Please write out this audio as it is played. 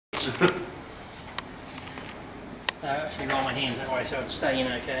hands. No, actually roll my hands that way so it'd stay in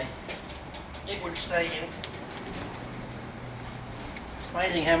okay. It would stay in. It's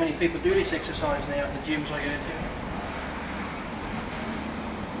amazing how many people do this exercise now at the gyms I go to.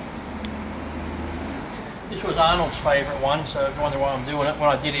 This was Arnold's favourite one, so if you wonder why I'm doing it,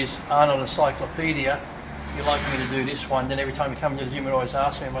 what I did is Arnold Encyclopedia. He liked me to do this one, then every time he come to the gym he'd always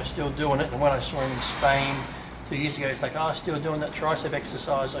ask me am I still doing it, and when I saw him in Spain 2 years ago he's like, oh, I'm still doing that tricep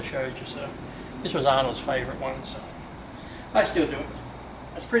exercise I showed you, so this was Arnold's favourite one, so I still do it.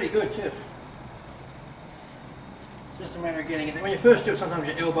 It's pretty good too. It's just a matter of getting it there. When you first do it sometimes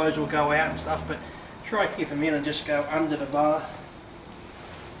your elbows will go out and stuff, but try to keep them in and just go under the bar.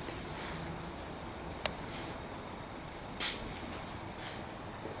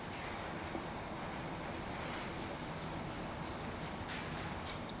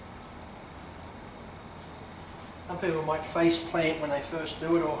 Some people might face plant when they first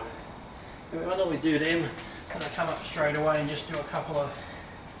do it, or I normally do them, and I come up straight away and just do a couple of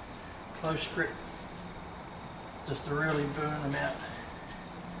close grip, just to really burn them out.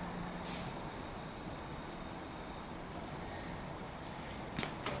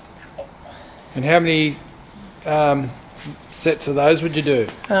 And how many sets of those would you do?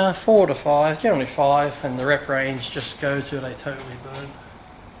 4 to 5, generally 5, and the rep range just go till they totally burn.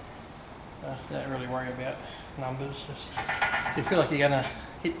 Don't really worry about numbers, just if you feel like you're going to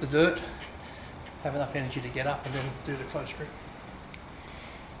hit the dirt, have enough energy to get up and then do the close grip.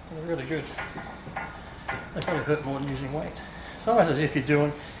 And they're really good. They probably hurt more than using weight. It's almost as if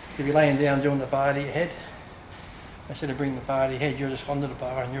you're laying down doing the bar to your head. Instead of bringing the bar to your head, you're just under the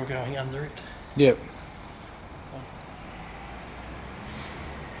bar and you're going under it. Yep.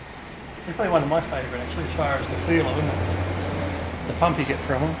 They're probably one of my favourite actually, as far as the feel of them, the pump you get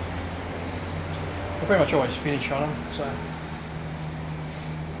from them. I pretty much always finish on them, so.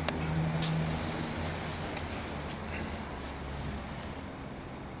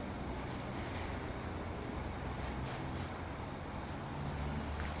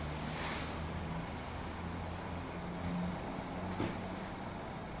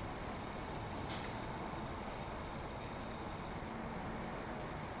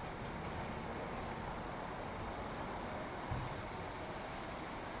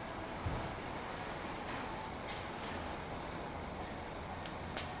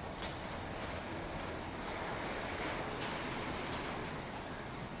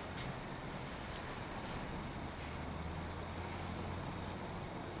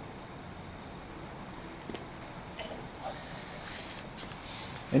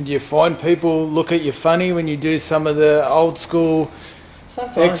 And do you find people look at you funny when you do some of the old school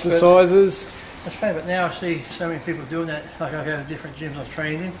exercises? It's funny, but now I see so many people doing that. Like I go to different gyms I've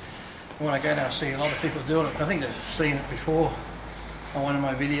trained in, and when I go now I see a lot of people doing it. I think they've seen it before on one of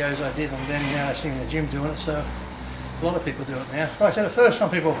my videos I did, and then now I see them in the gym doing it, so a lot of people do it now. Like I said, at first some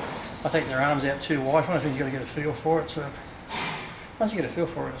people, I take their arms out too wide. One of the things you've got to get a feel for it, so once you get a feel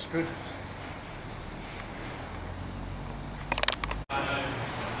for it, it's good.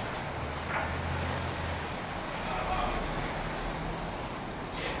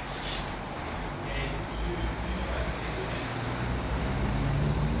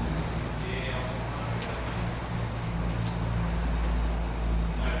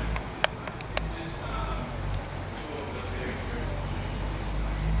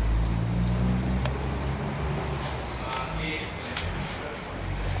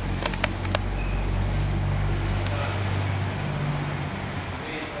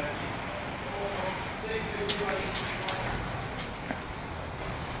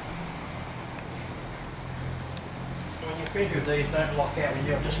 When you finish with these, don't lock out when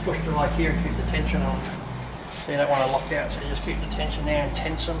you do them. Just push to like here and keep the tension on. So you don't want to lock out, so you just keep the tension there and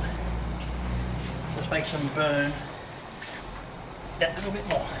tense them. Just makes them burn that little bit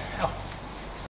more. Ow.